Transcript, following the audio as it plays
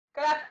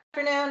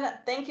afternoon.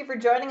 Thank you for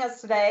joining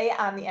us today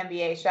on the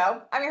NBA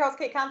show. I'm your host,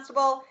 Kate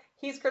Constable.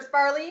 He's Chris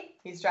Farley.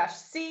 He's Josh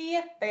C.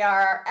 They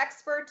are our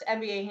expert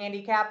NBA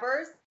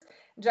handicappers.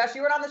 Josh,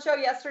 you weren't on the show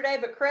yesterday,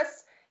 but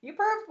Chris, you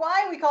proved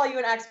why we call you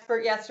an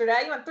expert yesterday.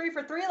 You went 3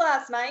 for 3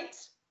 last night.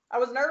 I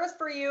was nervous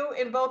for you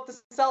in both the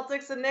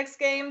Celtics and Knicks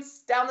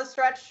games down the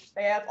stretch.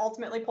 They have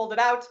ultimately pulled it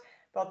out.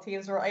 Both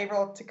teams were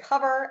able to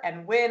cover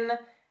and win,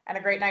 and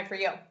a great night for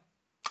you.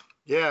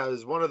 Yeah, it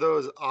was one of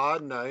those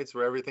odd nights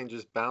where everything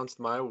just bounced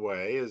my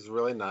way. It was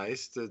really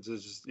nice to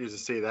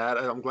see that.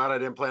 I'm glad I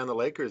didn't play on the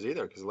Lakers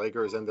either, because the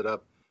Lakers ended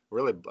up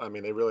really,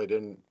 they really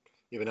didn't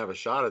even have a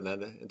shot in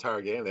that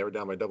entire game. They were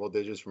down by double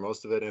digits for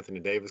most of it. Anthony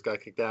Davis got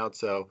kicked out.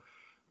 So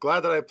glad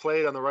that I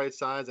played on the right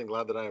sides and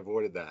glad that I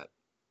avoided that.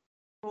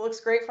 It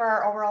looks great for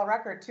our overall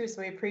record, too,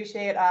 so we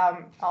appreciate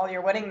all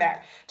your winning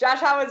there. Josh,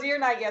 how was your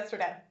night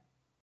yesterday?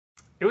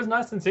 It was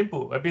nice and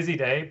simple. A busy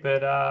day,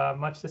 but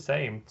much the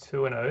same.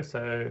 2-0,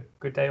 so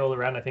good day all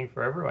around, I think,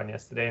 for everyone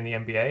yesterday in the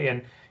NBA.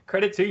 And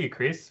credit to you,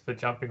 Chris, for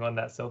jumping on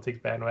that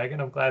Celtics bandwagon.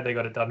 I'm glad they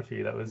got it done for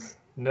you. That was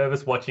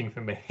nervous watching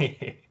for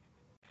me.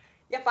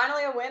 Yeah,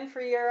 finally a win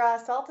for your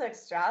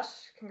Celtics, Josh.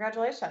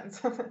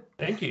 Congratulations.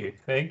 Thank you.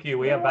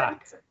 We are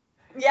back.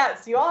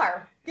 Yes, you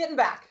are. Getting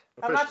back.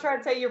 I'm not trying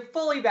to say you're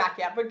fully back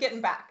yet, but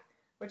getting back,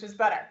 which is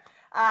better.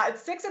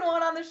 It's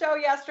 6-1 on the show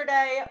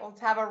yesterday. We'll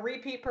have a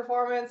repeat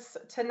performance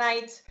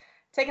tonight.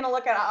 Taking a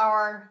look at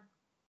our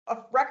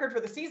record for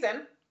the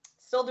season.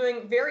 Still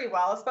doing very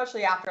well,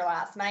 especially after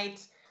last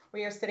night.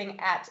 We are sitting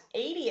at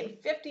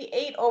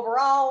 80-58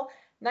 overall,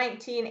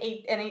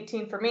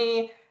 19-8-18 for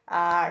me.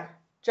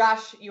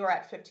 Josh, you are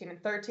at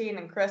 15-13,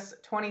 and Chris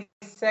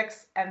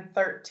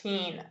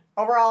 26-13.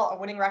 Overall, a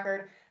winning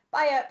record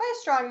by a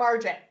strong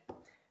margin.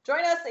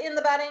 Join us in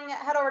the betting.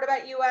 Head over to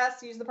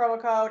BetUS. Use the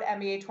promo code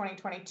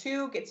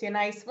NBA2022. Gets you a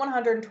nice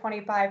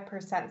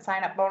 125%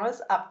 sign-up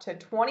bonus up to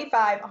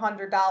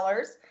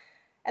 $2,500.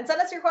 And send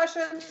us your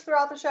questions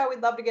throughout the show. We'd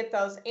love to get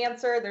those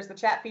answered. There's the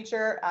chat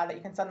feature that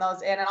you can send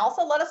those in. And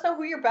also let us know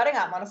who you're betting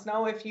on. Let us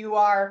know if you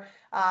are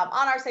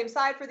on our same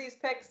side for these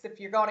picks. If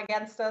you're going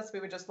against us,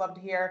 we would just love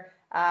to hear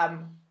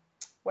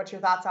what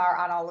your thoughts are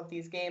on all of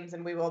these games.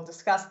 And we will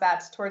discuss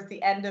that towards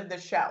the end of the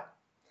show.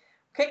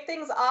 Kick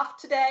things off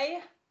today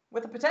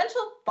with a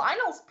potential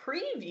finals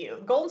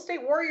preview. Golden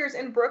State Warriors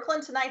in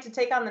Brooklyn tonight to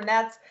take on the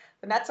Nets.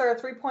 The Nets are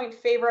a 3-point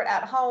favorite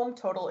at home.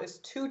 Total is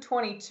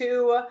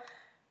 222.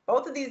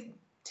 Both of these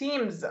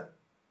teams,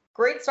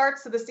 great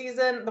starts to the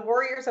season. The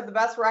Warriors have the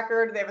best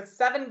record. They have a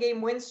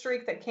 7-game win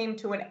streak that came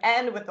to an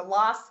end with the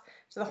loss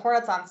to the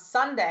Hornets on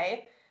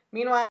Sunday.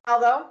 Meanwhile,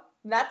 though,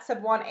 Nets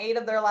have won 8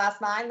 of their last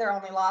 9. Their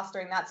only loss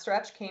during that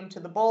stretch came to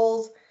the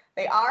Bulls.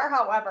 They are,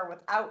 however,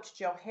 without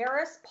Joe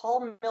Harris,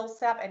 Paul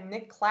Millsap, and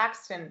Nick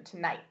Claxton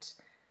tonight.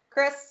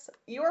 Chris,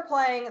 you are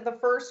playing the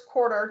first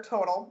quarter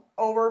total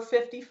over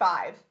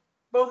 55.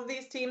 Both of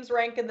these teams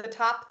rank in the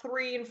top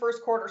 3 in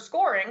first quarter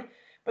scoring,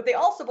 but they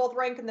also both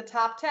rank in the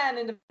top 10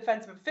 in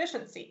defensive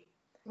efficiency.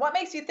 What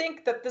makes you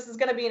think that this is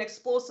going to be an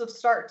explosive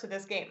start to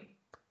this game?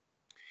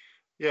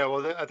 Yeah,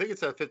 well, I think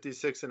it's at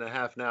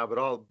 56.5 now, but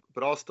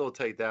I'll still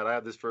take that. I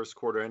have this first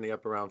quarter ending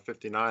up around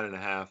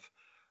 59.5.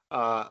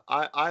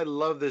 I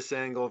love this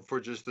angle for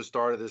just the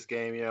start of this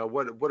game. You know,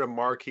 what a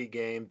marquee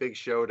game, big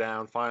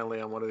showdown. Finally,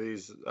 on one of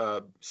these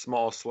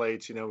small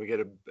slates, you know, we get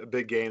a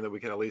big game that we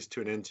can at least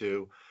tune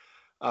into.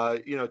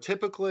 You know,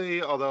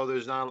 typically, although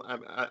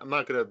I'm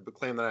not going to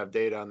claim that I have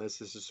data on this.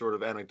 This is sort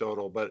of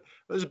anecdotal, but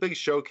there's big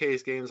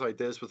showcase games like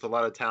this with a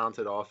lot of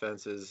talented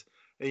offenses.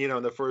 And you know,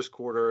 in the first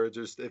quarter,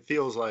 it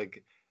feels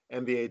like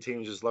NBA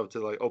teams just love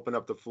to like open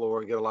up the floor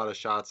and get a lot of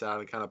shots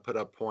out and kind of put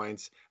up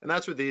points. And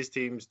that's what these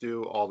teams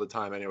do all the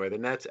time anyway. The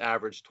Nets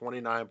average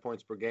 29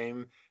 points per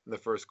game in the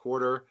first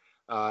quarter.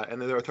 And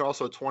then they're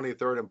also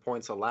 23rd in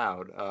points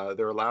allowed.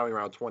 They're allowing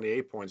around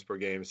 28 points per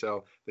game.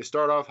 So they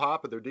start off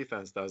hot, but their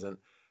defense doesn't.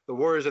 The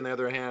Warriors, on the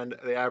other hand,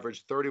 they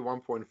average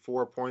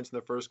 31.4 points in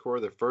the first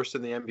quarter. They're first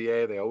in the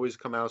NBA. They always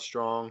come out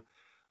strong.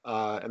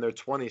 And they're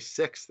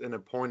 26th in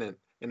opponent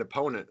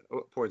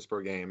points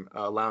per game,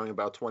 allowing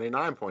about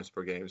 29 points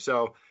per game.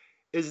 So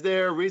is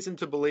there reason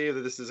to believe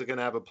that this is going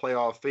to have a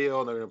playoff feel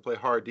and they're going to play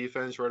hard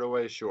defense right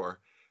away? Sure.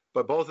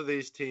 But both of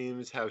these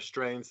teams have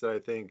strengths that I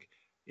think,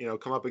 you know,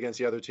 come up against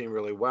the other team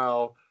really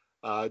well.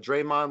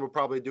 Draymond will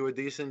probably do a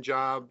decent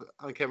job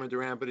on Kevin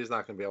Durant, but he's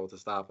not going to be able to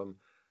stop him.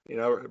 You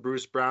know,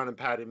 Bruce Brown and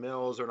Patty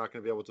Mills are not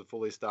going to be able to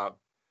fully stop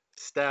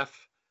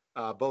Steph.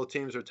 Both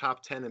teams are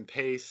top 10 in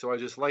pace, so I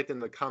just like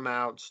them to come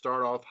out,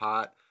 start off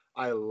hot.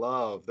 I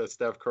love that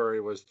Steph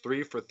Curry was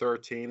 3 for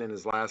 13 in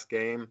his last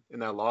game in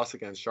that loss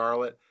against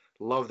Charlotte.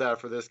 Love that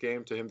for this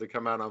game, to him to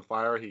come out on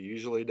fire. He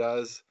usually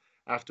does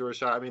after a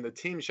shot. I mean, the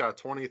team shot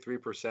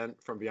 23%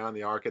 from beyond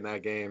the arc in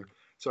that game,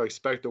 so I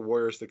expect the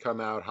Warriors to come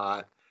out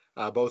hot.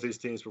 Both these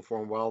teams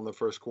performed well in the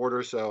first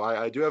quarter, so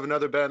I do have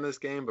another bet in this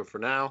game, but for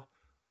now,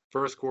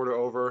 first quarter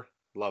over,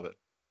 love it.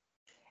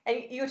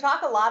 And you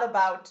talk a lot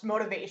about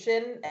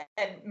motivation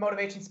and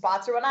motivation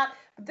spots or whatnot,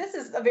 but this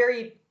is a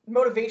very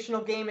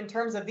motivational game in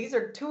terms of these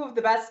are two of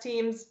the best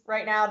teams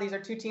right now. These are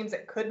two teams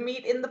that could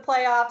meet in the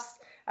playoffs.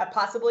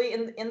 possibly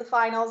in the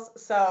finals.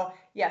 So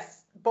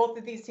yes, both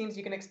of these teams,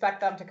 you can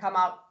expect them to come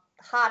out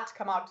hot,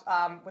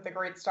 with a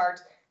great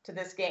start to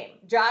this game.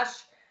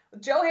 Josh,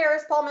 with Joe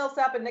Harris, Paul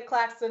Millsap, and Nick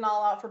Claxton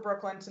all out for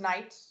Brooklyn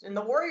tonight, and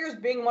the Warriors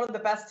being one of the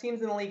best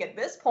teams in the league at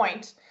this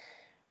point,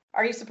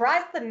 are you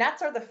surprised the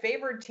Nets are the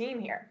favored team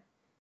here?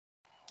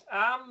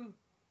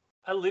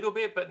 A little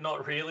bit, but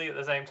not really at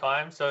the same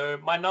time. So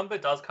my number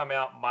does come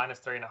out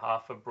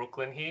 -3.5 for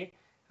Brooklyn here.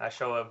 I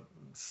show a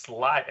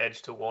slight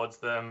edge towards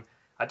them.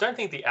 I don't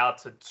think the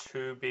outs are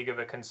too big of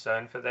a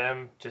concern for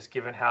them, just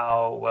given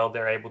how well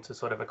they're able to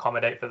sort of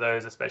accommodate for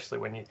those,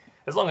 especially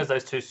as long as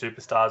those two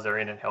superstars are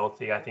in and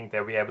healthy, I think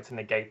they'll be able to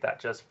negate that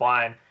just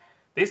fine.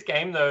 This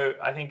game, though,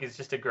 I think is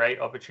just a great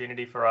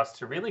opportunity for us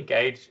to really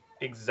gauge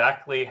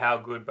exactly how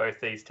good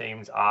both these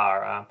teams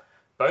are.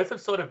 Both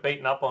have sort of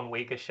beaten up on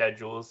weaker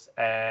schedules,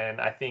 and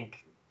I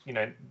think,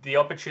 the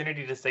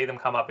opportunity to see them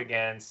come up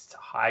against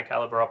high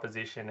caliber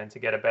opposition and to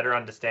get a better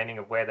understanding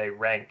of where they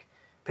rank,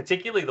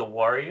 particularly the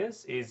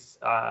Warriors, is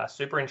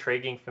super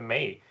intriguing for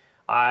me.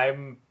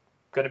 I'm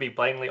going to be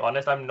blatantly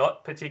honest. I'm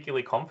not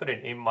particularly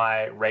confident in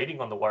my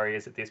rating on the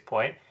Warriors at this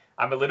point.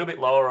 I'm a little bit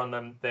lower on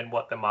them than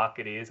what the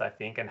market is, I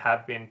think, and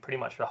have been pretty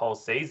much the whole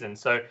season.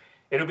 So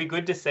it'll be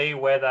good to see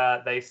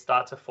whether they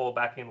start to fall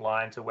back in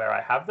line to where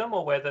I have them,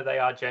 or whether they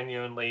are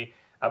genuinely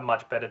a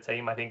much better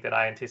team, I think, than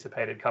I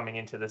anticipated coming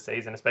into the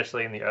season,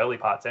 especially in the early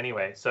parts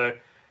anyway. So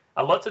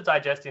a lot to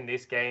digest in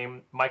this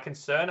game. My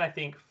concern, I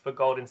think, for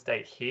Golden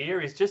State here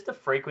is just the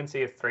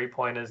frequency of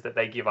three-pointers that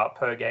they give up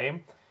per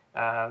game.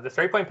 The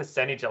three-point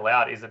percentage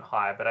allowed isn't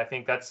high, but I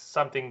think that's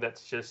something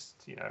that's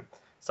just,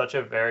 such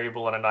a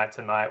variable on a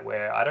night-to-night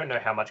where I don't know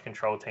how much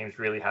control teams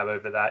really have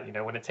over that.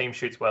 When a team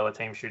shoots well, a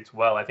team shoots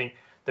well. I think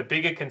the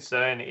bigger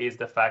concern is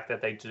the fact that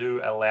they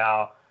do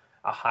allow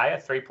a higher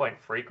three-point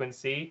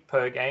frequency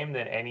per game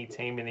than any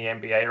team in the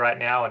NBA right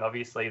now. And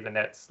obviously the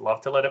Nets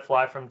love to let it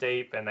fly from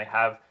deep, and they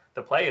have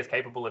the players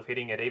capable of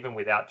hitting it even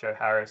without Joe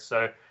Harris.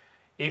 So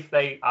if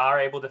they are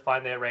able to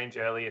find their range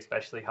early,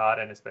 especially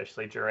Harden,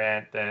 especially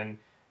Durant, then,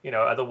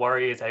 are the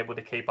Warriors able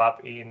to keep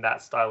up in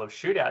that style of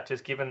shootout,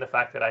 just given the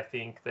fact that I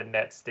think the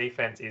Nets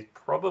defense is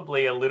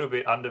probably a little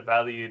bit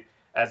undervalued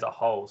as a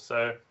whole.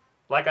 So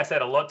like I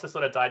said, a lot to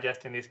sort of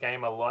digest in this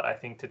game, a lot, I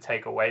think, to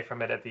take away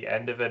from it at the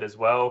end of it as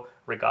well,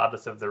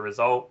 regardless of the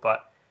result.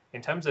 But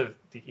in terms of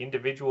the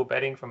individual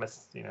betting from a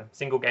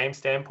single game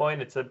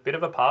standpoint, it's a bit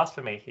of a pass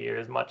for me here,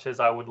 as much as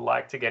I would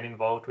like to get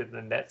involved with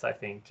the Nets, I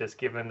think, just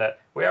given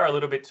that we are a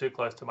little bit too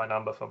close to my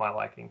number for my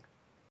liking.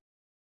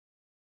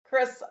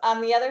 Chris,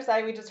 on the other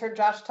side, we just heard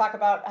Josh talk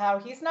about how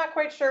he's not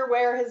quite sure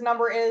where his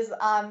number is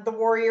on the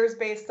Warriors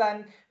based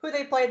on who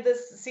they played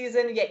this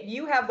season, yet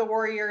you have the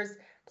Warriors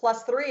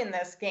 +3 in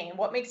this game.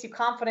 What makes you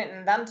confident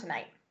in them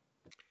tonight?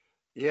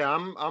 Yeah,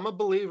 I'm a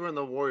believer in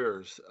the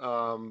Warriors.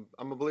 I'm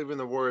a believer in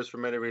the Warriors for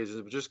many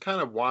reasons, but just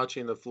kind of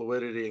watching the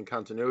fluidity and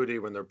continuity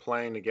when they're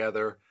playing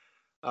together.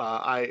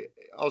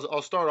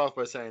 I'll start off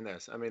by saying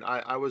this. I mean,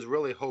 I was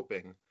really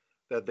hoping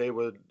that they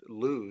would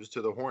lose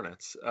to the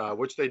Hornets,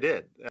 which they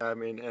did. I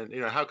mean, and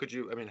how could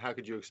you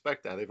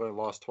expect that? They've only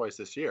lost twice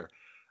this year.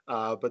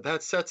 But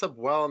that sets up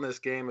well in this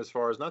game as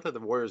far as, not that the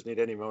Warriors need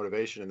any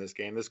motivation in this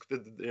game.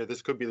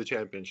 This could be the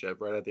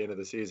championship right at the end of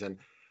the season.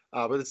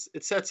 But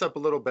it sets up a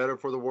little better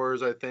for the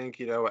Warriors, I think.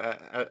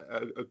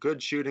 A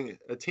good shooting,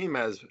 a team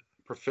as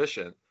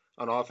proficient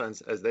on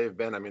offense as they've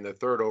been. I mean, they're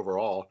third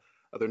overall.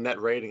 Their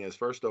net rating is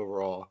first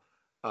overall.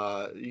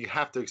 You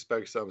have to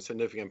expect some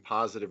significant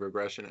positive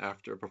regression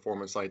after a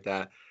performance like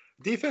that.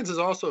 Defense is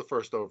also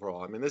first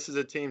overall. I mean, this is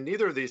a team,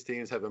 neither of these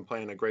teams have been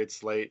playing a great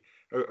slate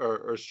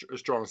or a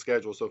strong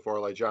schedule so far,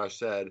 like Josh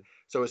said.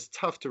 So it's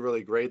tough to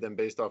really grade them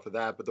based off of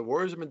that. But the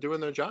Warriors have been doing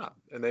their job,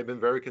 and they've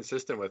been very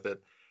consistent with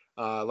it.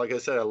 Like I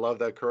said, I love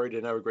that Curry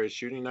didn't have a great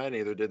shooting night,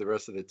 neither did the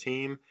rest of the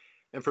team.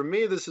 And for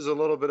me, this is a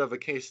little bit of a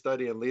case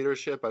study in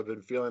leadership. I've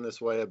been feeling this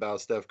way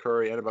about Steph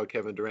Curry and about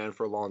Kevin Durant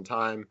for a long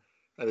time.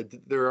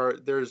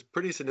 There's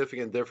pretty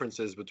significant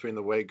differences between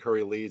the way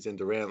Curry leads and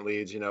Durant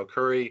leads.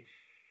 Curry,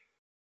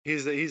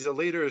 he's a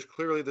leader, is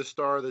clearly the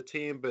star of the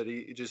team, but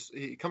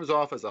he comes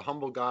off as a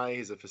humble guy.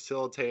 He's a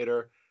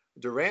facilitator.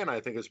 Durant, I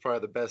think, is probably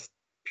the best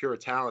pure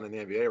talent in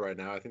the NBA right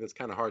now. I think it's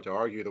kind of hard to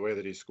argue the way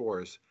that he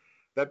scores.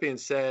 That being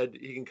said,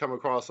 he can come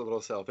across a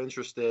little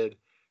self-interested.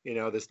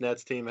 This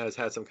Nets team has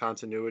had some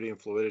continuity and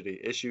fluidity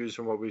issues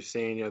from what we've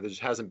seen. There just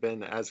hasn't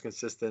been as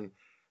consistent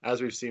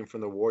as we've seen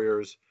from the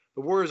Warriors.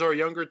 The Warriors are a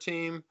younger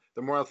team.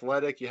 They're more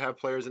athletic. You have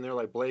players in there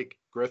like Blake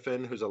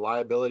Griffin, who's a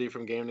liability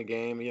from game to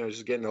game.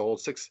 just getting old.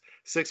 Six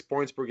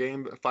points per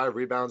game, 5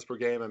 rebounds per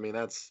game. I mean,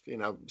 that's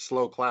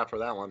slow clap for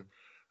that one.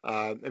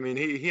 I mean,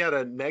 he had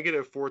a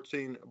negative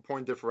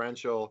 14-point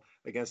differential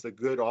against a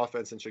good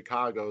offense in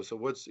Chicago. So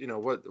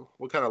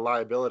what kind of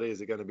liability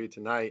is it going to be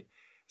tonight?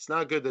 It's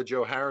not good that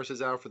Joe Harris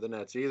is out for the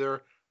Nets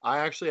either. I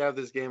actually have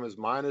this game as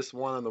 -1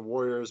 on the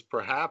Warriors.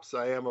 Perhaps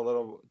I am a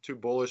little too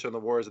bullish on the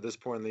Warriors at this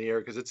point in the year,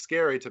 because it's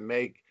scary to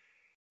make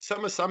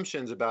some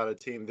assumptions about a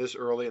team this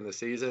early in the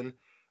season.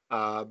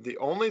 The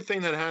only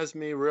thing that has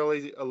me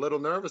really a little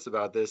nervous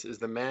about this is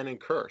the Manning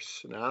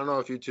curse. Now, I don't know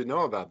if you two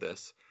know about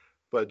this,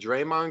 But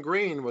Draymond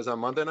Green was on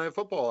Monday Night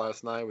Football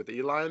last night with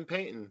Eli and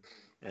Peyton,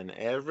 and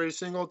every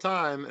single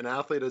time an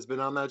athlete has been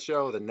on that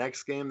show, the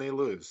next game they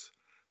lose.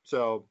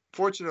 So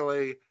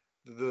fortunately,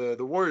 the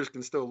Warriors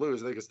can still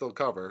lose; they can still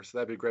cover. So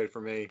that'd be great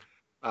for me.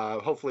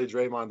 Hopefully,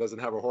 Draymond doesn't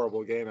have a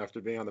horrible game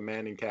after being on the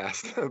Manning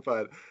cast.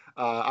 But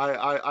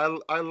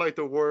I like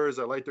the Warriors.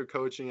 I like their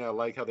coaching. I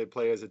like how they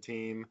play as a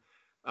team.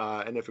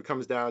 And if it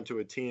comes down to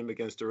a team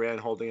against Durant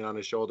holding it on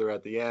his shoulder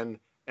at the end,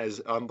 as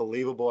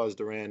unbelievable as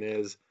Durant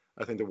is,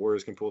 I think the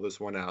Warriors can pull this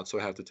one out. So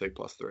I have to take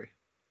 +3.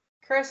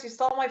 Chris, you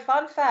stole my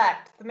fun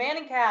fact. The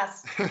Manning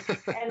cast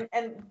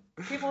and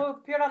people who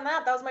appeared on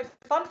that was my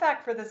fun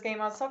fact for this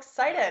game. I was so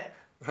excited.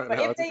 But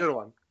no, it's a good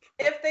one.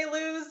 If they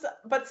lose,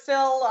 but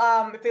still,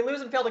 if they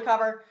lose and fail to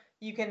cover,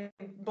 you can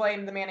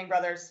blame the Manning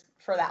brothers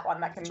for that one.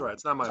 That can That's right.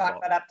 It's not my chalk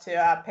fault. that up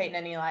to Peyton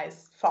and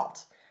Eli's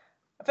fault.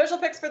 Official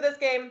picks for this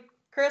game.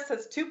 Chris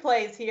has 2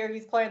 plays here.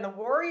 He's playing the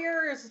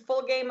Warriors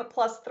full game at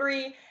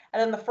 +3,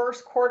 and then the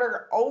first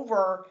quarter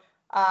over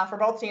for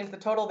both teams. The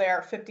total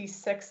there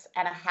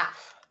 56.5.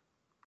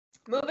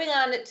 Moving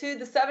on to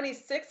the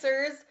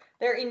 76ers.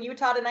 They're in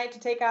Utah tonight to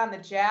take on the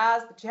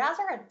Jazz. The Jazz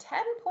are a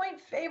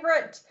 10-point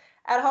favorite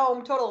at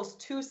home. Total is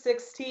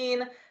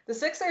 216. The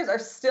Sixers are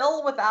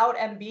still without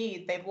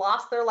Embiid. They've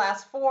lost their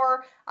last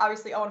 4.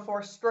 Obviously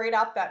 0-4 straight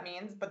up, that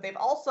means. But they've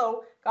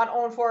also gone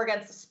 0-4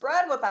 against the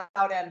spread without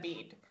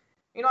Embiid.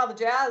 Meanwhile, the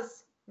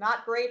Jazz,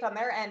 not great on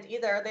their end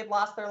either. They've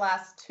lost their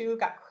last 2,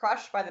 got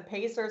crushed by the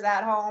Pacers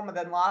at home, and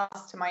then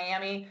lost to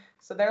Miami.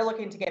 So they're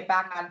looking to get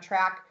back on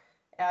track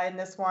in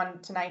this one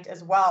tonight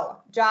as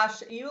well.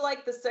 Josh, you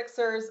like the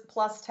Sixers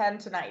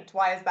 +10 tonight.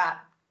 Why is that?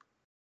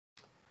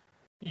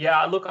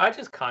 Yeah, look, I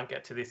just can't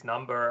get to this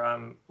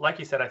number. Like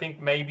you said, I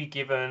think maybe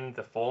given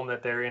the form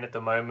that they're in at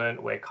the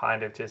moment, we're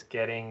kind of just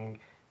getting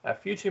a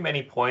few too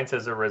many points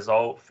as a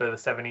result for the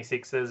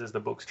 76ers as the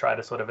books try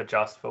to sort of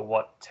adjust for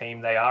what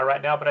team they are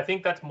right now. But I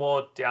think that's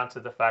more down to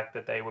the fact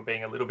that they were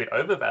being a little bit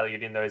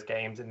overvalued in those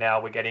games, and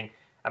now we're getting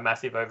a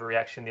massive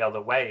overreaction the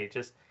other way.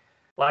 Just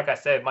like I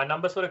said, my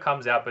number sort of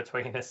comes out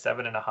between a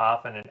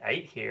 7.5 and an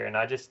 8 here. And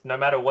I just, no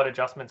matter what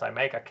adjustments I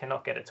make, I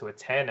cannot get it to a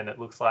 10. And it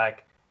looks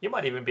like you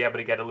might even be able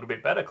to get a little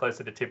bit better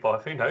closer to tip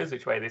off. Who knows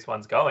which way this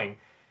one's going.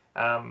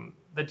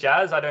 The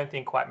Jazz, I don't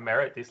think quite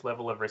merit this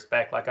level of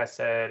respect. Like I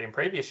said in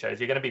previous shows,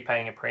 you're going to be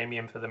paying a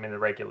premium for them in the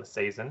regular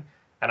season.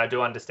 And I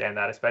do understand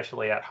that,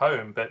 especially at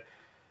home. But,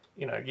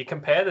 you know, you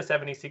compare the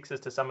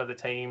 76ers to some of the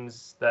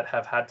teams that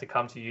have had to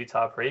come to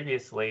Utah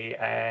previously,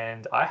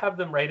 and I have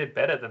them rated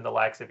better than the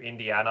likes of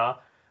Indiana.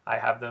 I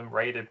have them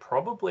rated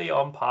probably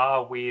on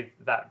par with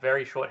that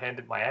very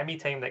short-handed Miami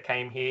team that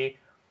came here.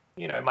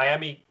 You know,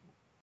 Miami,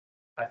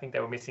 I think they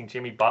were missing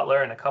Jimmy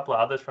Butler and a couple of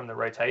others from the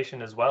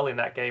rotation as well in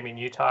that game in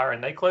Utah,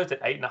 and they closed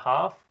at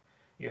 8.5.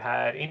 You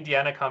had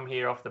Indiana come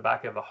here off the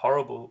back of a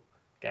horrible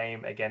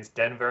game against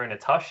Denver in a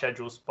tough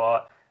schedule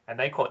spot, and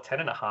they caught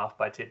 10.5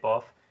 by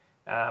tip-off.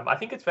 I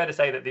think it's fair to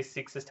say that this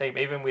Sixers team,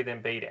 even with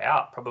Embiid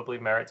out, probably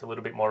merits a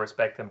little bit more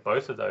respect than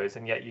both of those,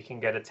 and yet you can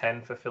get a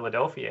 10 for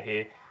Philadelphia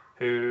here,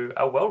 who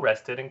are well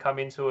rested and come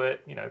into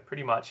it, you know,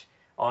 pretty much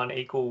on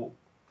equal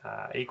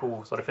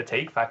sort of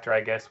fatigue factor,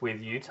 I guess,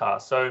 with Utah.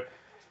 So,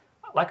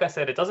 like I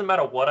said, it doesn't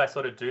matter what I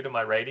sort of do to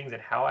my ratings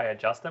and how I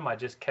adjust them. I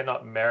just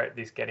cannot merit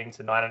this getting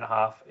to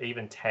 9.5,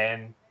 even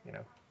 10. You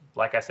know,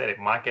 like I said, it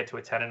might get to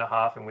a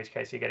 10.5, in which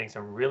case you're getting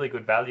some really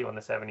good value on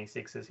the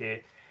 76ers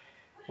here.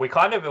 We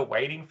kind of are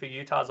waiting for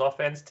Utah's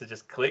offense to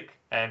just click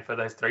and for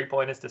those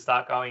 3-pointers to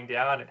start going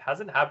down. It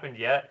hasn't happened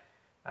yet.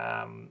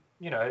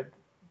 You know,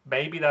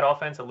 maybe that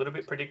offense a little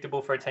bit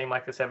predictable for a team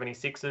like the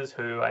 76ers,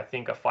 who I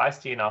think are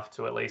feisty enough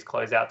to at least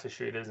close out to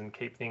shooters and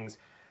keep things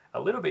a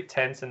little bit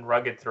tense and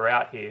rugged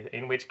throughout here,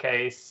 in which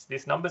case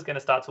this number's going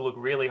to start to look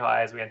really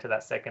high as we enter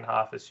that second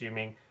half,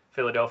 assuming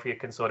Philadelphia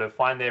can sort of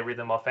find their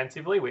rhythm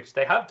offensively, which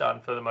they have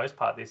done for the most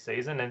part this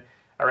season and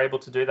are able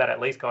to do that at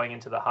least going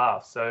into the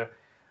half. So,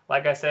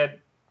 like I said,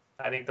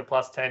 I think the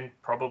 +10,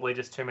 probably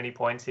just too many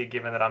points here,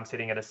 given that I'm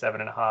sitting at a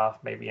 7.5,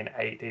 maybe an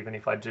 8, even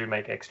if I do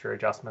make extra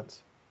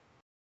adjustments.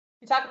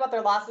 You talk about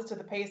their losses to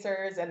the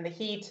Pacers and the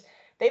Heat.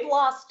 They've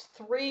lost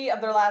 3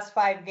 of their last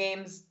 5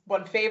 games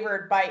when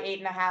favored by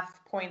 8.5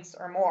 points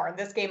or more.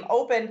 This game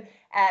opened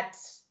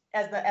as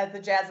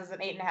the Jazz is an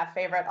 8.5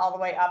 favorite, all the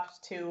way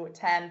up to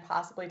 10,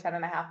 possibly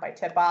 10.5 by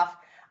tip-off.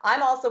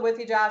 I'm also with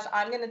you, Josh.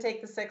 I'm going to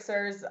take the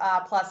Sixers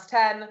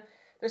 +10.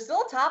 They're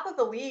still top of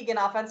the league in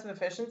offensive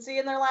efficiency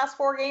in their last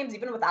 4 games,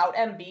 even without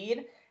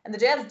Embiid. And the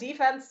Jazz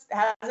defense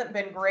hasn't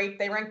been great.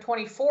 They ranked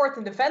 24th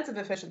in defensive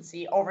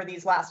efficiency over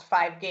these last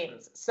 5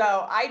 games.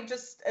 So I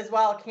just as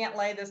well can't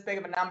lay this big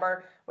of a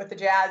number with the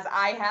Jazz.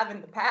 I have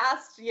in the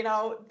past, you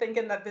know,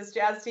 thinking that this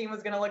Jazz team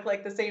was going to look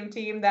like the same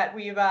team that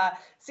we've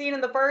seen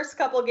in the first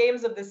couple of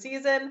games of the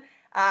season.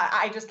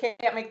 I just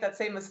can't make that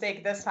same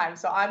mistake this time.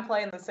 So I'm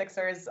playing the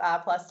Sixers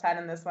 +10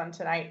 in this one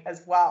tonight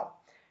as well.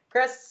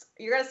 Chris,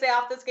 you're going to stay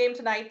off this game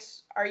tonight.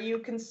 Are you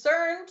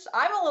concerned?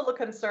 I'm a little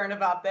concerned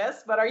about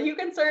this, but are you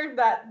concerned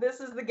that this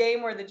is the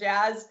game where the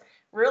Jazz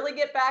really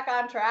get back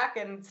on track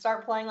and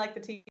start playing like the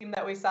team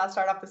that we saw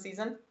start off the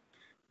season?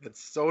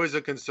 It's always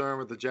a concern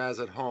with the Jazz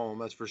at home,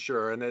 that's for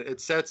sure. And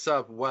it sets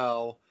up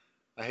well.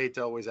 I hate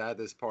to always add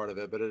this part of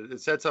it, but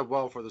it sets up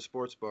well for the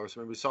sports books.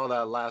 I mean, we saw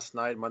that last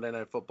night, Monday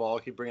Night Football.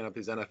 I keep bringing up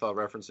these NFL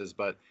references,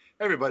 but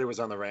everybody was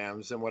on the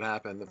Rams. And what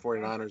happened? The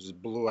 49ers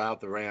just blew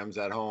out the Rams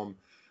at home.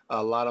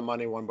 A lot of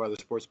money won by the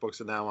sports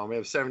books in that one. We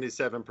have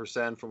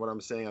 77% from what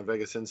I'm seeing on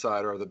Vegas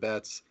Insider of the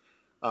bets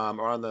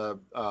are on the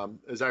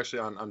is actually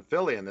on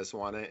Philly in this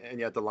one, and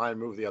yet the line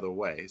moved the other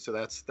way. So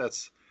that's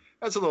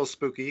a little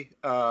spooky,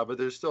 but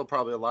there's still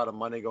probably a lot of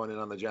money going in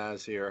on the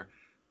Jazz here.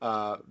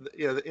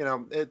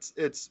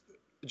 It's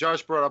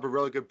Josh brought up a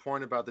really good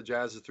point about the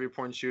Jazz's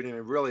three-point shooting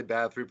and really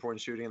bad three-point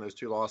shooting in those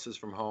two losses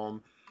from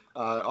home.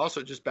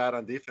 Also, just bad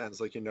on defense,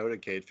 like you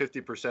noted, Kate.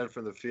 50%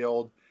 from the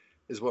field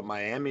is what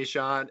Miami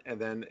shot, and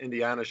then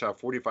Indiana shot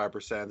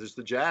 45%. There's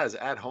the Jazz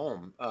at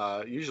home,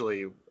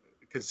 usually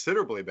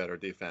considerably better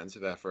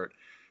defensive effort.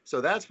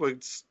 So that's what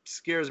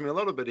scares me a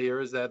little bit here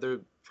is that there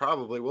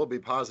probably will be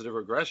positive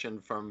regression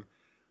from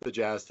the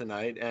Jazz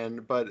tonight.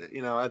 But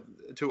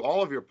to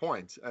all of your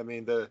points, I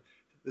mean, the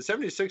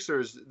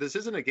 76ers, this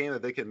isn't a game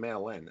that they can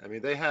mail in. I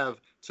mean, they have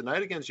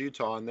tonight against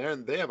Utah, and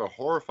they have a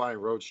horrifying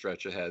road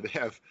stretch ahead. They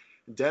have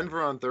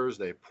Denver on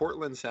Thursday,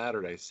 Portland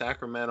Saturday,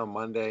 Sacramento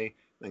Monday,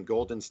 and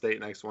Golden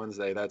State next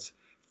Wednesday. That's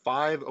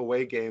 5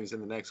 away games in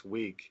the next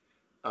week.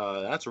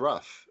 That's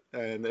rough.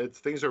 And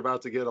things are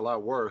about to get a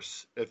lot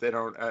worse if they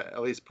don't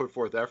at least put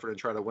forth effort and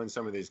try to win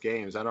some of these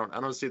games. I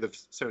don't see the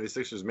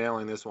 76ers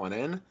mailing this one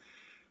in.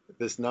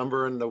 This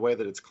number and the way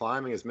that it's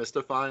climbing is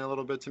mystifying a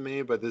little bit to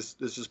me, but this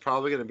is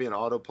probably going to be an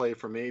autoplay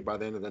for me by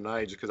the end of the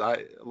night, just because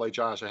I, like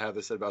Josh, I have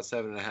this at about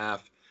 7.5.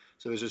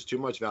 So there's just too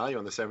much value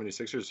on the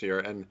 76ers here.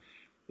 And,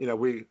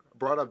 we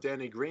brought up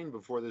Danny Green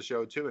before the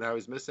show too, and how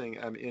he's missing.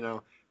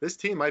 This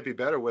team might be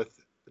better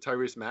with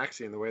Tyrese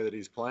Maxey in the way that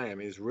he's playing. I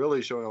mean, he's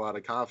really showing a lot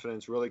of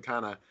confidence, really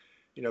kind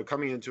of,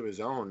 coming into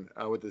his own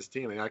with this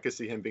team. And I could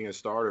see him being a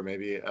starter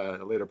maybe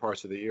later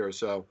parts of the year.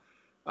 So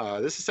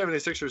this is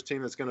 76ers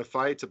team that's going to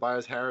fight.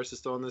 Tobias Harris is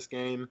still in this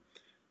game.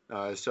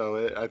 I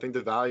think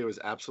the value is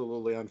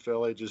absolutely on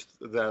Philly. Just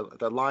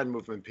that line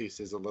movement piece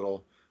is a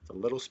little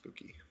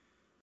spooky.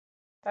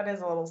 That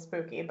is a little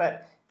spooky,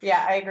 but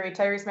yeah, I agree.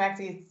 Tyrese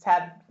Maxey's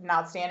had an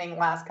outstanding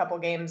last couple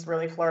games,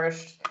 really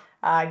flourished,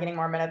 getting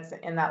more minutes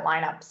in that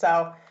lineup.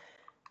 So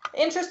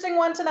interesting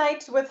one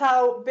tonight with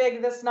how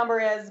big this number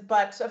is,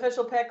 but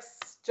official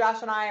picks,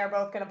 Josh and I are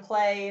both going to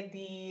play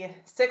the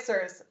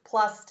Sixers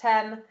plus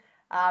 10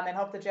 and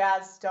hope the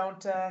Jazz don't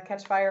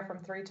catch fire from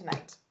 3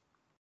 tonight.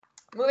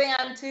 Moving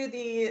on to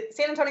the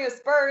San Antonio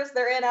Spurs.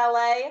 They're in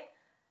LA.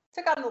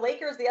 Took on the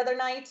Lakers the other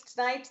night.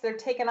 Tonight, they're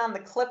taking on the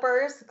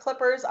Clippers. The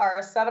Clippers are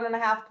a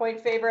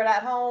 7.5-point favorite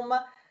at home.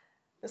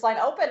 This line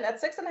opened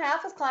at 6.5,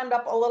 has climbed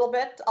up a little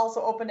bit.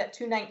 Also opened at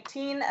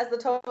 219 as the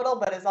total,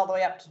 but is all the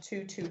way up to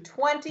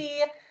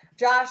 220.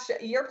 Josh,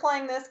 you're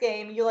playing this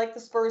game. You like the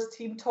Spurs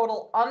team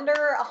total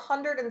under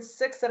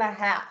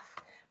 106.5.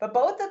 But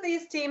both of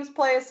these teams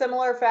play a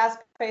similar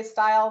fast-paced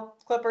style.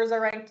 Clippers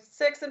are ranked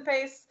 6 in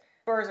pace.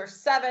 Spurs are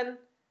 7.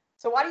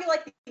 So why do you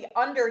like the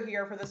under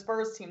here for the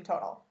Spurs team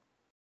total?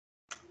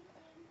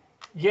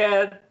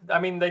 Yeah, I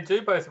mean, they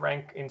do both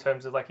rank in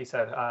terms of, like you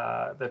said,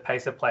 the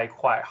pace of play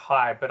quite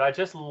high. But I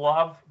just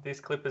love this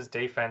Clippers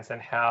defense and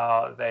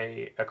how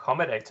they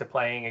accommodate to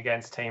playing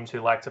against teams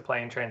who like to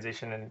play in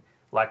transition and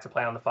like to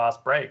play on the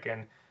fast break.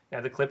 And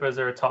the Clippers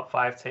are a top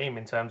 5 team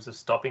in terms of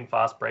stopping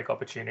fast break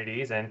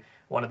opportunities and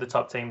one of the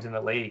top teams in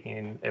the league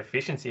in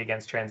efficiency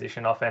against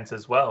transition offense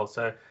as well.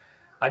 So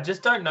I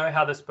just don't know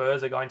how the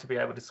Spurs are going to be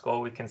able to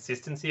score with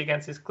consistency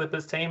against this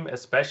Clippers team,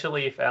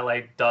 especially if LA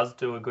does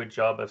do a good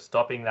job of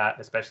stopping that,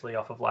 especially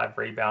off of live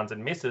rebounds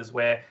and misses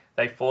where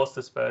they force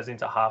the Spurs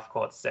into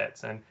half-court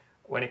sets. And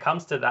when it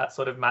comes to that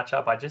sort of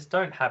matchup, I just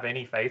don't have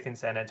any faith in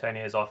San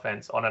Antonio's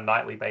offense on a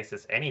nightly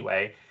basis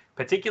anyway,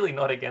 particularly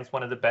not against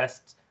one of the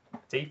best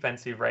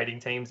defensive rating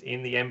teams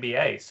in the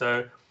NBA.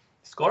 So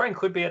scoring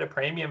could be at a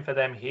premium for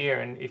them here.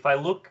 And if I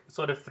look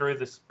sort of through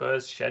the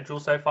Spurs' schedule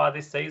so far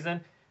this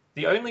season,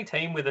 the only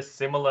team with a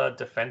similar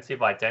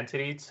defensive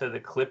identity to the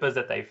Clippers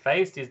that they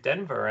faced is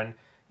Denver. And,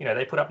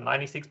 they put up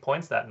 96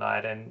 points that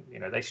night and,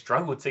 they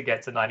struggled to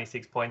get to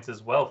 96 points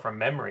as well from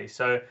memory.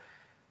 So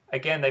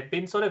again, they've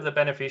been sort of the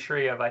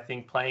beneficiary of, I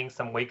think, playing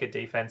some weaker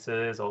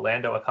defenses,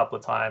 Orlando a couple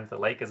of times, the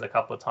Lakers a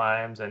couple of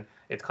times, and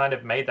it's kind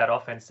of made that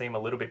offense seem a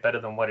little bit better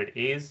than what it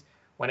is.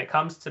 When it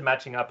comes to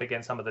matching up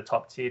against some of the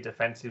top tier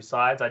defensive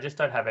sides, I just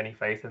don't have any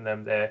faith in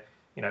them. They're,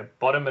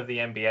 bottom of the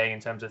NBA in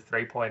terms of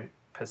 3-point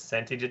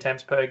percentage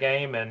attempts per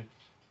game. And,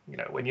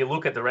 when you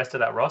look at the rest of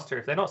that roster,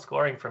 if they're not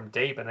scoring from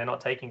deep and they're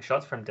not taking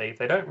shots from deep,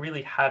 they don't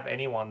really have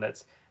anyone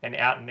that's an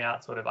out and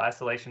out sort of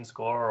isolation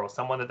scorer or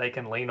someone that they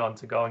can lean on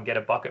to go and get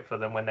a bucket for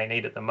them when they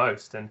need it the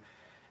most. And,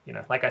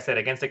 like I said,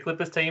 against a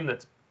Clippers team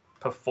that's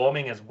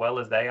performing as well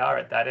as they are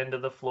at that end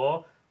of the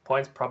floor,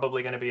 points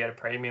probably going to be at a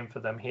premium for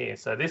them here.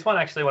 So this one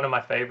actually one of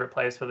my favorite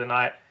plays for the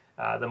night.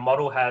 The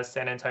model has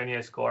San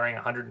Antonio scoring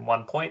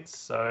 101 points,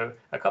 so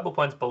a couple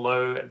points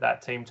below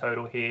that team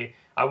total here.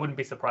 I wouldn't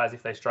be surprised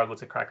if they struggle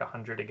to crack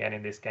 100 again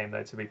in this game,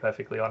 though, to be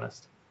perfectly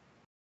honest.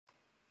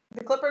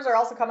 The Clippers are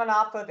also coming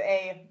off of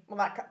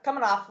not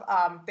coming off,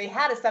 they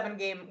had a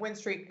 7-game win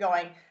streak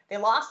going. They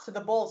lost to the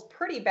Bulls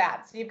pretty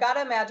bad. So you've got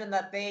to imagine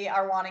that they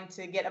are wanting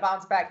to get a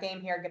bounce back game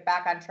here, get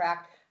back on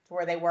track to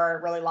where they were,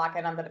 really lock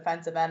in on the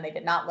defensive end. They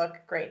did not look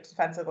great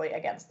defensively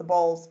against the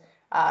Bulls.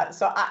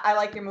 So I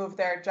like your move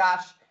there,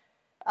 Josh.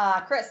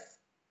 Chris,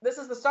 this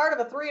is the start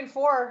of a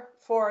 3-4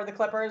 for the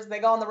Clippers. They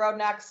go on the road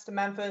next to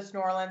Memphis, New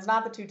Orleans,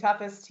 not the two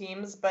toughest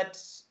teams,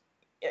 but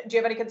do you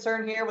have any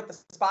concern here with the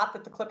spot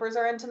that the Clippers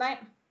are in tonight?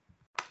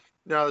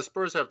 Now, the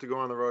Spurs have to go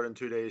on the road in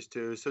 2 days,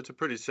 too, so it's a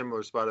pretty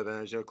similar spot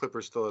advantage.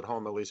 Clippers still at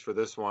home, at least for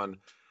this one.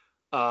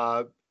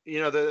 The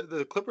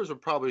Clippers will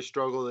probably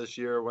struggle this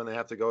year when they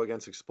have to go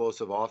against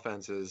explosive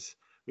offenses.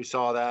 We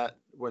saw that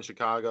when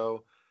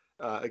Chicago,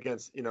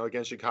 against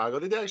Chicago.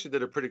 They actually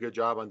did a pretty good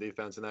job on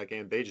defense in that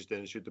game. They just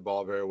didn't shoot the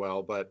ball very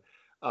well. But,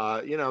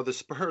 the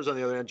Spurs, on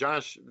the other hand,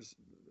 Josh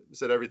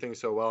said everything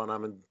so well, and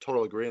I'm in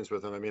total agreement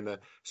with him. I mean, the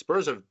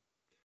Spurs have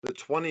the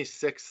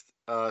 26th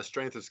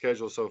strength of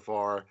schedule so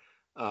far.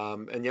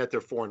 And yet they're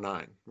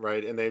 4-9,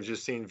 right? And they've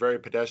just seen very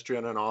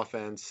pedestrian on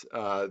offense.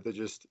 They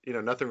just,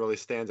 nothing really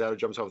stands out or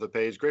jumps off the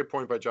page. Great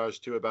point by Josh,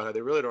 too, about how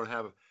they really don't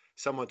have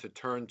someone to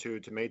turn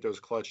to make those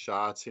clutch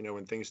shots,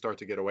 when things start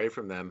to get away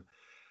from them.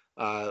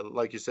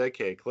 Like you said,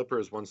 Kate,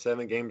 Clippers won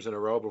 7 games in a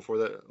row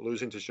before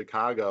losing to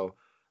Chicago.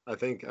 I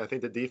think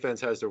the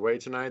defense has their way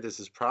tonight. This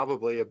is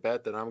probably a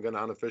bet that I'm going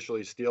to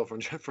unofficially steal from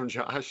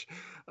Josh,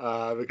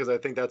 because I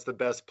think that's the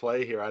best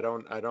play here. I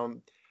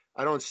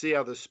don't see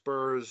how the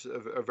Spurs,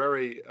 a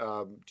very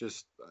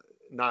just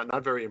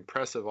not very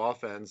impressive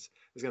offense,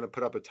 is going to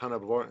put up a ton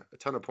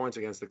of points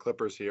against the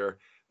Clippers here.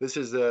 This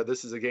is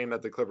a game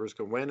that the Clippers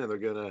can win,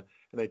 and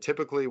they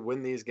typically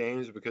win these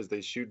games because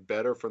they shoot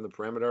better from the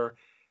perimeter,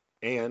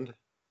 and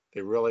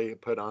they really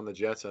put on the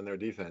Jets on their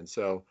defense.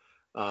 So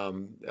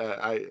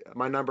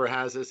my number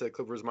has this at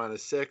Clippers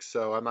 -6,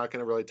 so I'm not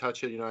going to really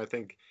touch it. I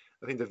think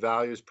the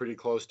value is pretty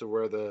close to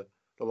where the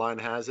line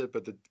has it,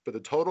 but the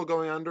total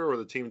going under, or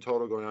the team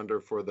total going under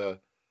for the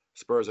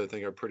Spurs, I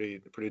think are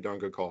pretty darn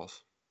good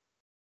calls.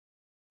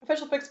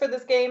 Official picks for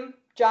this game: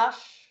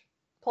 Josh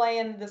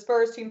playing the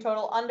Spurs team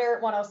total under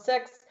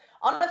 106.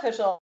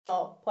 Unofficial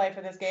play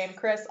for this game: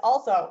 Chris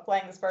also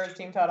playing the Spurs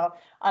team total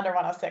under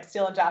 106.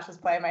 Stealing Josh's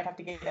play. I might have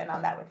to get in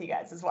on that with you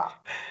guys as well.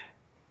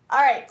 All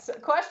right, so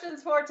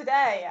questions for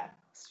today.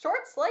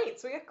 Short slate,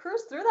 so we got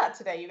cruised through that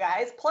today, you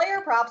guys.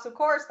 Player props, of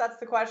course, that's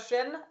the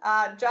question.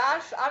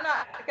 Josh, I'm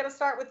not going to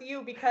start with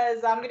you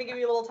because I'm going to give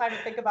you a little time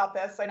to think about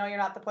this. I know you're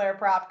not the player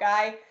prop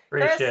guy.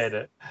 Appreciate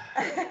it.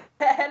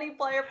 Any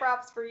player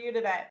props for you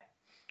today?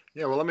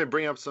 Yeah, well, let me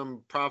bring up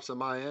some props on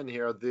my end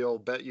here, the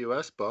old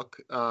BetUS book.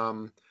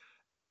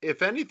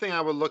 If anything,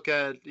 I would look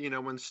at,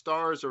 when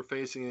stars are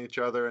facing each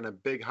other in a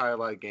big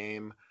highlight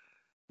game,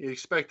 you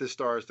expect the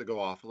stars to go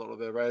off a little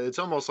bit, right? It's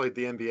almost like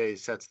the NBA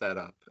sets that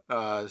up.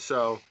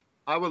 So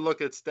I would look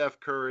at Steph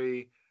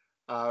Curry.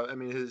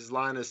 His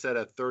line is set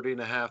at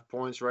 30.5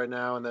 points right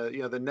now, and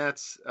the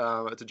Nets,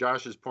 to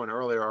Josh's point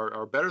earlier,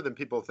 are better than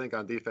people think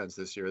on defense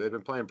this year. They've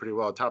been playing pretty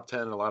well, top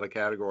 10 in a lot of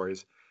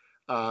categories.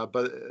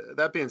 But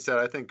that being said,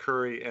 I think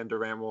Curry and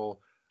Durant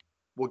will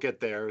get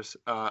theirs.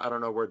 I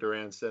don't know where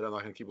Durant said. I'm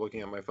not going to keep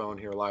looking at my phone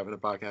here live in the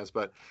podcast,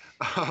 but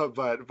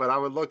I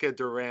would look at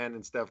Durant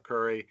and Steph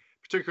Curry,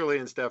 particularly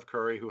in Steph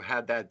Curry, who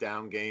had that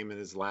down game in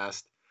his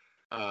last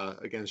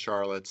against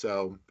Charlotte.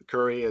 So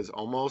Curry is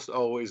almost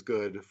always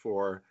good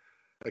for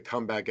a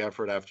comeback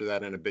effort after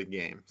that in a big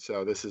game.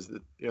 So this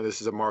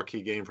is a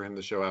marquee game for him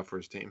to show out for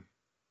his team.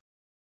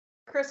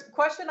 Chris,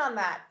 question on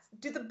that: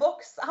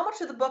 how much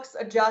do the books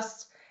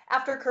adjust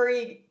after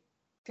Curry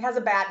has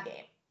a bad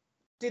game?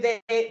 Do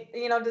they,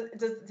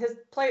 does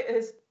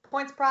his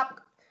points prop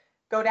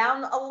go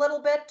down a little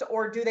bit,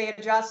 or do they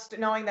adjust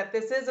knowing that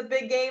this is a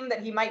big game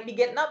that he might be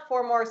getting up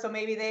for more, so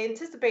maybe they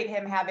anticipate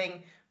him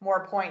having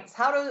more points?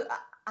 How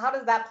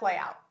does that play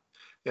out?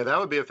 Yeah, that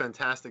would be a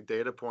fantastic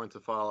data point to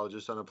follow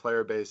just on a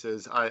player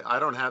basis. I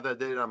don't have that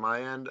data on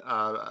my end.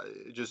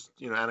 Just,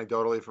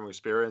 anecdotally from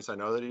experience, I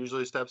know that he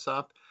usually steps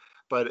up.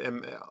 But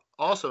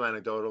also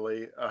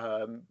anecdotally,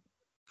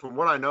 from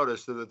what I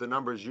noticed, the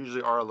numbers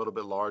usually are a little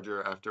bit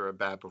larger after a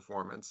bad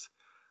performance.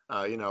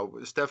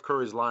 Steph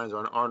Curry's lines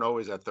aren't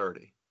always at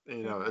 30,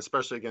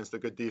 especially against a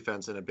good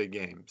defense in a big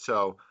game.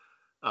 So,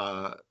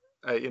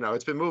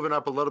 it's been moving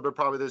up a little bit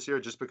probably this year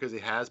just because he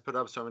has put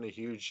up so many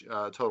huge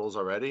totals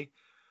already.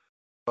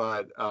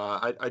 But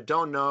I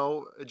don't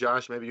know,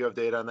 Josh, maybe you have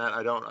data on that.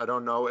 I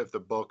don't know if the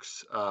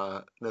books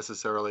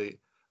necessarily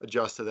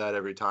adjust to that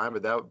every time,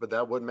 but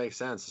that would make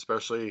sense,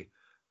 especially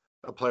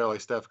a player like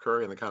Steph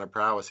Curry and the kind of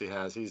prowess he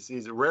has.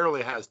 He's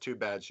rarely has 2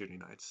 bad shooting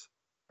nights.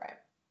 Right.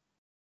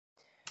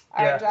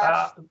 All right,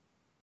 Josh.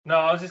 No,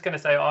 I was just going to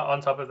say on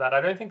top of that,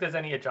 I don't think there's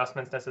any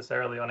adjustments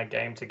necessarily on a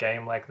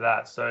game-to-game like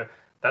that. So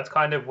that's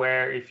kind of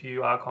where, if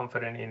you are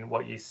confident in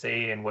what you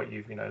see and what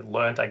you've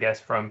learned, I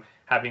guess, from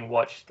having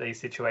watched these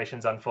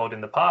situations unfold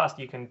in the past,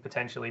 you can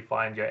potentially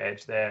find your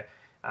edge there.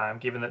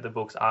 Given that the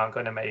books aren't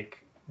going to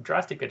make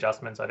drastic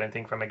adjustments, I don't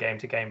think, from a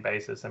game-to-game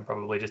basis, and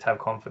probably just have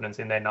confidence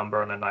in their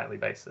number on a nightly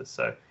basis.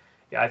 So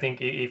yeah, I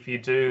think if you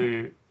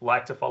do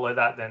like to follow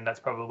that, then that's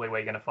probably where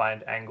you're going to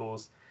find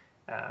angles.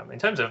 In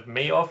terms of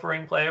me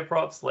offering player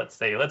props, let's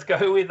see. Let's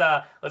go with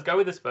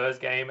the Spurs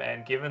game.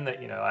 And given that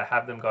I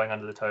have them going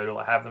under the total,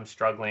 I have them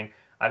struggling.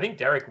 I think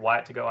Derek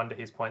White to go under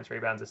his points,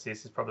 rebounds,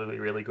 assists is probably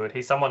really good.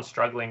 He's someone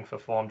struggling for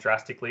form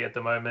drastically at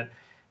the moment.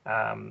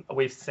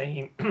 We've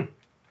seen,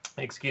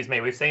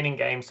 we've seen in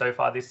games so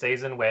far this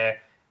season where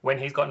when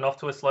he's gotten off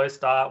to a slow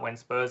start, when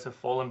Spurs have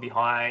fallen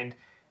behind,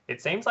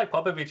 it seems like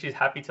Popovich is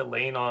happy to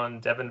lean on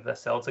Devin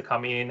Vassell to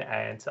come in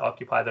and to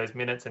occupy those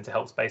minutes and to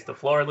help space the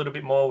floor a little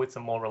bit more with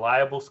some more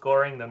reliable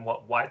scoring than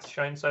what White's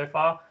shown so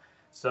far.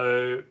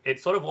 So it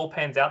sort of all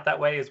pans out that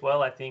way as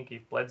well. I think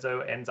if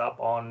Bledsoe ends up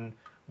on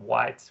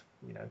White,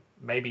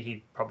 maybe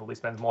he probably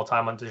spends more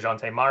time on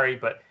DeJounte Murray,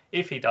 but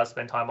if he does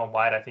spend time on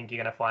White, I think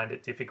you're going to find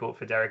it difficult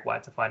for Derek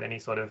White to find any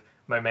sort of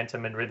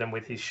momentum and rhythm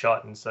with his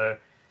shot. And so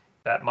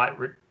that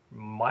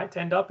might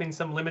end up in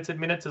some limited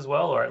minutes as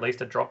well, or at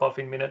least a drop off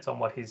in minutes on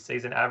what his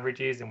season average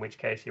is, in which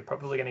case you're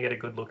probably going to get a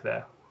good look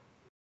there.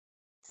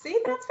 See,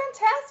 that's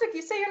fantastic.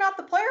 You say you're not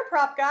the player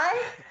prop guy.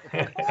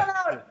 Pulling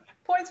out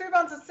points,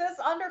 rebounds, assists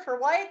under for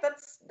White.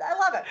 I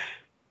love it.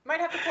 Might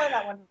have to play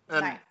that one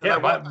tonight.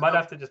 Might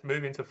have to just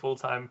move into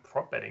full-time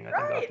prop betting, I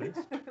think, after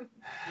this.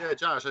 Yeah,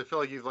 Josh, I feel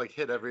like you've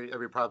hit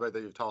every prop bet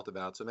that you've talked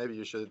about, so maybe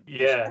you should.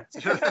 Yeah.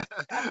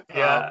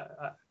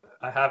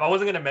 I have. I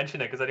wasn't going to mention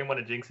it because I didn't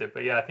want to jinx it,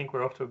 but yeah, I think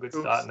we're off to a good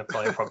start in the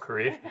player prop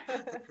career.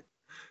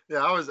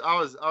 Yeah, I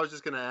was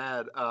just going to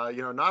add,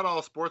 not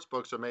all sports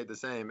books are made the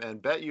same,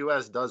 and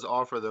BetUS does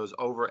offer those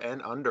over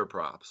and under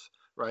props,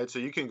 right? So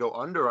you can go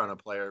under on a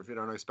player if you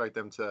don't expect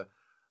them to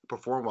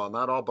perform well.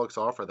 Not all books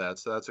offer that,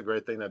 so that's a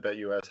great thing that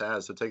BetUS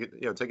has. So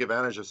take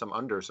advantage of some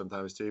unders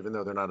sometimes too, even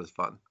though they're not as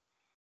fun.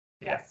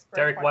 Yes,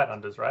 Derek White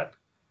unders, right?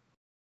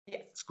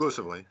 Yes.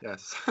 Exclusively,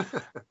 yes.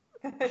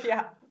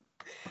 Yeah.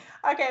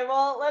 Okay,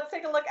 well, let's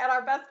take a look at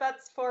our best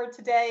bets for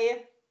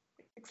today,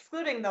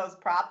 excluding those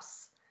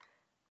props,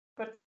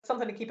 but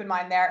something to keep in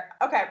mind there.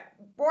 Okay,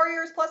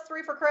 Warriors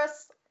 +3 for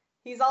Chris.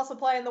 He's also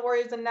playing the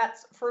Warriors and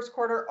Nets first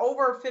quarter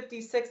over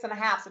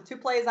 56.5. So 2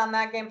 plays on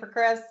that game for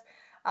Chris.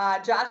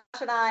 Josh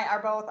and I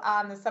are both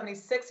on the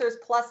 76ers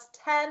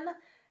 +10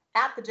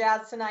 at the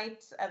Jazz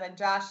tonight. And then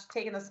Josh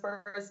taking the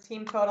Spurs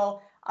team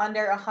total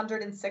under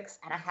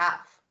 106.5.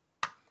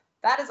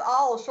 That is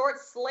all.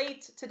 Short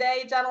slate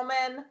today,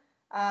 gentlemen.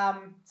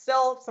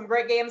 Still some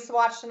great games to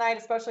watch tonight,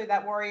 especially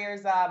that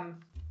Warriors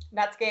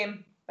Nets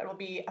game. That will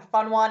be a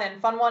fun one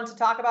to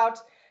talk about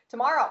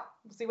tomorrow.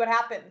 We'll see what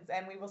happens,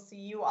 and we will see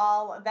you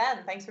all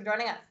then. Thanks for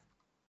joining us.